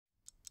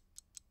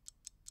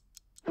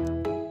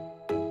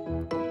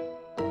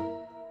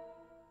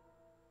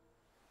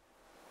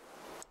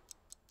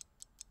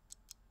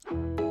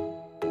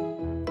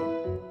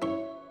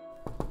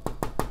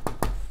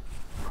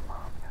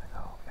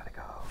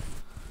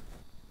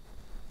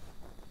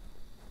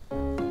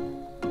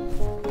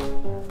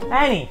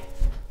Annie.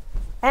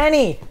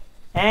 Annie.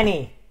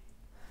 Annie.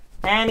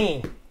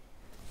 Annie.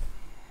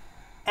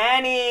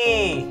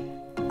 Annie.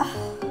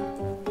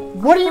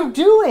 What are you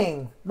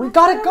doing? We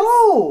gotta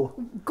go.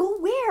 Go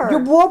where?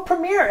 Your world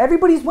premiere.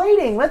 Everybody's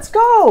waiting. Let's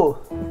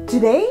go.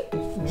 Today?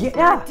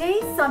 Yeah. What day?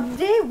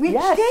 Sunday? Which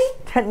Yes.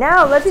 day?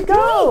 Now, let's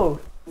go.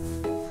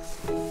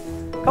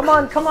 Come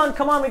on, come on,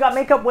 come on. We got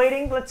makeup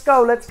waiting. Let's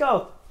go, let's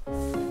go.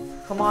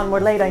 Come on, we're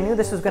late. I knew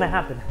this was gonna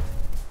happen.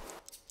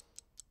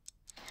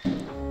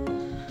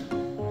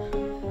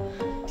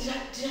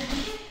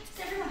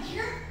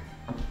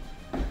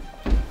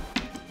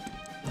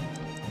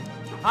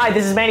 Hi,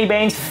 this is Manny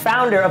Baines,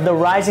 founder of the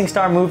Rising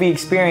Star Movie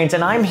Experience,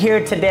 and I'm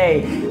here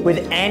today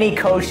with Annie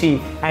Koshy,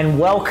 and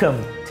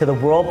welcome to the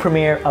world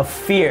premiere of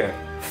F.E.A.R.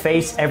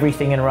 Face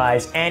Everything and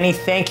Rise. Annie,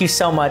 thank you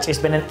so much. It's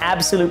been an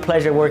absolute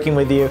pleasure working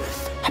with you.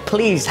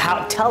 Please,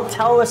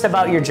 tell us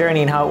about your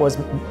journey and how it was,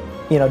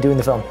 doing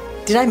the film.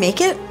 Did I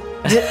make it?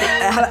 Did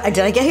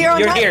I get here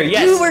on time? You're here,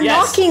 yes. You were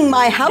knocking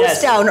my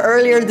house down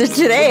earlier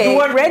today. You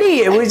weren't ready.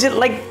 It was just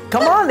like,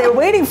 come on, they're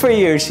waiting for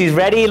you. She's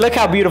ready. Look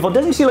how beautiful.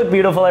 Doesn't she look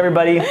beautiful,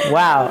 everybody?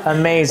 Wow,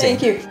 amazing.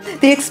 Thank you.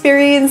 The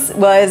experience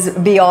was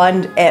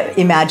beyond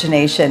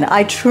imagination.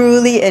 I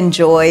truly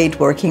enjoyed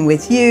working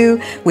with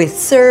you, with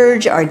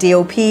Serge, our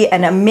DOP,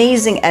 an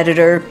amazing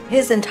editor,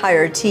 his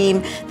entire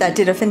team that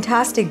did a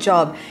fantastic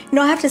job.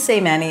 I have to say,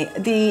 Manny,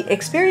 the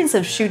experience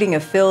of shooting a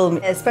film,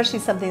 especially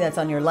something that's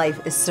on your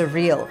life, is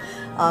surreal.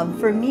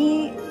 For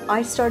me,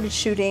 I started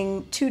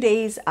shooting 2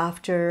 days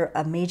after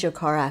a major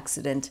car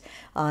accident.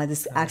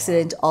 This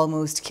accident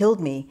almost killed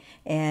me,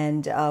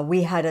 and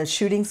we had a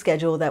shooting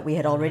schedule that we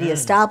had already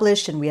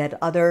established, and we had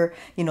other,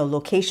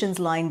 locations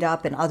lined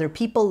up and other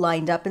people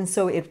lined up, and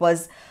so it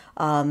was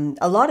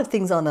a lot of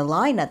things on the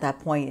line at that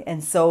point.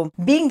 And so,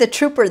 being the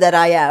trooper that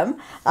I am,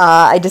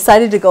 I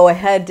decided to go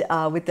ahead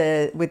with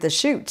the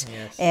shoot.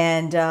 Yes.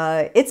 And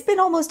it's been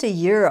almost a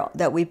year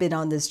that we've been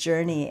on this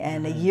journey,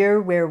 and a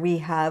year where we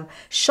have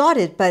shot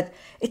it. But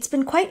it's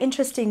been quite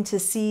interesting to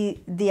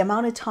see the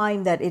amount of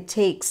time that it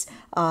takes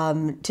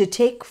to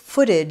take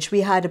footage.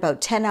 We had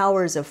about 10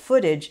 hours of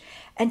footage,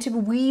 and to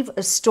weave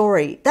a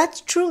story.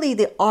 That's truly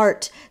the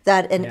art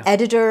that an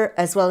editor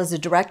as well as a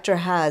director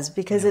has,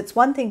 because it's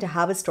one thing to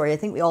have a story. I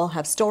think we all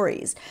have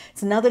stories.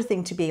 It's another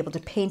thing to be able to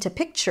paint a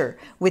picture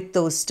with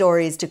those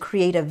stories, to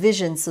create a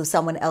vision so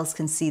someone else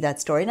can see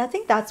that story. And I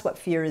think that's what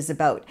F.E.A.R. is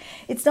about.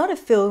 It's not a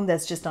film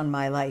that's just on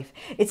my life.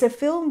 It's a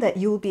film that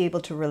you'll be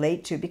able to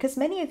relate to, because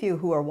many of you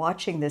who are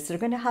watching this are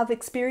going to have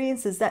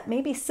experiences that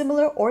may be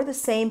similar or the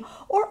same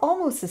or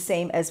almost the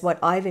same as what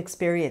I've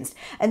experienced.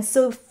 And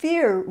so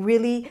F.E.A.R.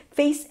 really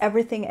Face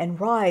Everything and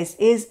Rise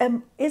is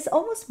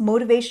almost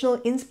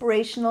motivational,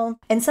 inspirational,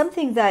 and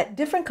something that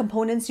different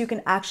components you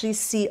can actually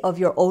see of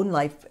your own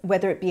life,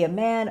 whether it be a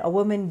man, a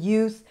woman,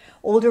 youth,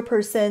 older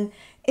person.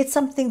 It's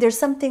something, there's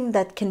something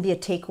that can be a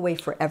takeaway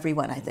for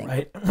everyone, I think.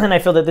 Right. And I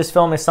feel that this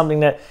film is something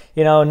that,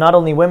 not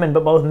only women,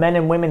 but both men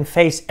and women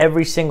face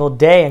every single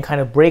day, and kind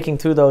of breaking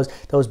through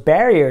those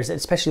barriers,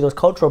 especially those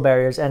cultural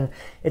barriers. And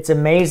it's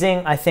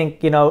amazing. I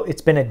think,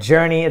 it's been a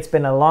journey. It's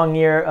been a long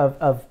year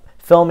of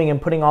filming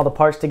and putting all the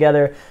parts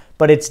together,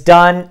 but it's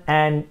done,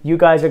 and you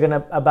guys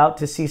are about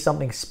to see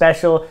something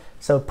special.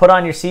 So put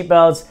on your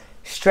seatbelts,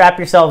 strap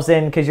yourselves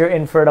in, because you're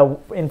in for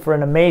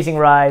an amazing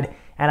ride.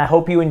 And I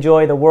hope you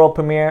enjoy the world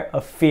premiere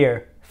of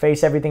F.E.A.R.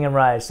 Face Everything and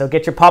Rise. So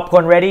get your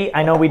popcorn ready.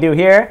 I know we do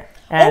here.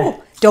 And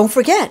don't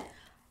forget,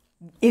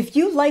 if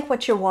you like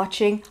what you're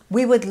watching,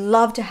 we would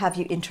love to have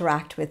you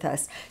interact with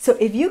us. So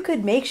if you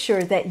could make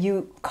sure that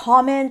you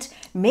comment,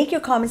 make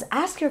your comments,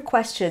 ask your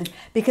questions,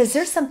 because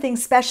there's something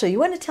special. You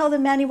want to tell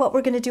them, Manny, what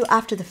we're going to do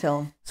after the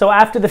film? So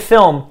after the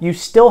film, you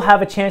still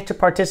have a chance to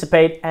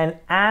participate and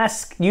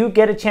you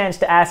get a chance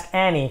to ask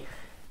Annie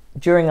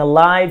during a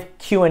live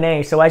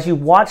Q&A. So as you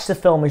watch the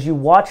film, as you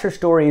watch her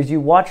story, as you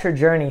watch her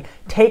journey,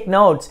 take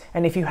notes.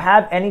 And if you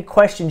have any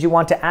questions you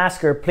want to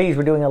ask her, please,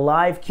 we're doing a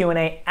live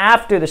Q&A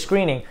after the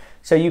screening.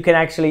 So you can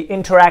actually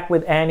interact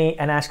with Annie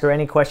and ask her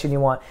any question you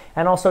want.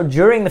 And also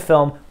during the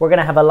film, we're going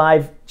to have a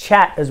live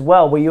chat as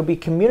well, where you'll be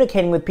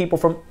communicating with people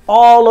from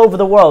all over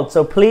the world.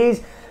 So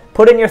please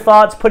put in your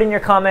thoughts, put in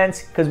your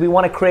comments, because we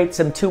want to create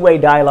some two-way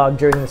dialogue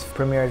during this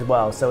premiere as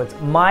well. So it's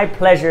my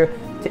pleasure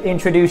to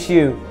introduce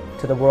you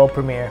to the world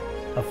premiere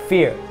of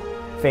F.E.A.R.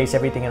 Face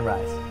Everything and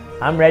Rise.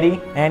 I'm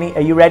ready. Annie,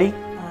 are you ready?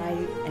 I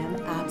am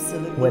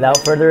absolutely Without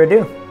further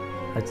ado,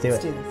 let's do it.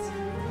 Let's do this.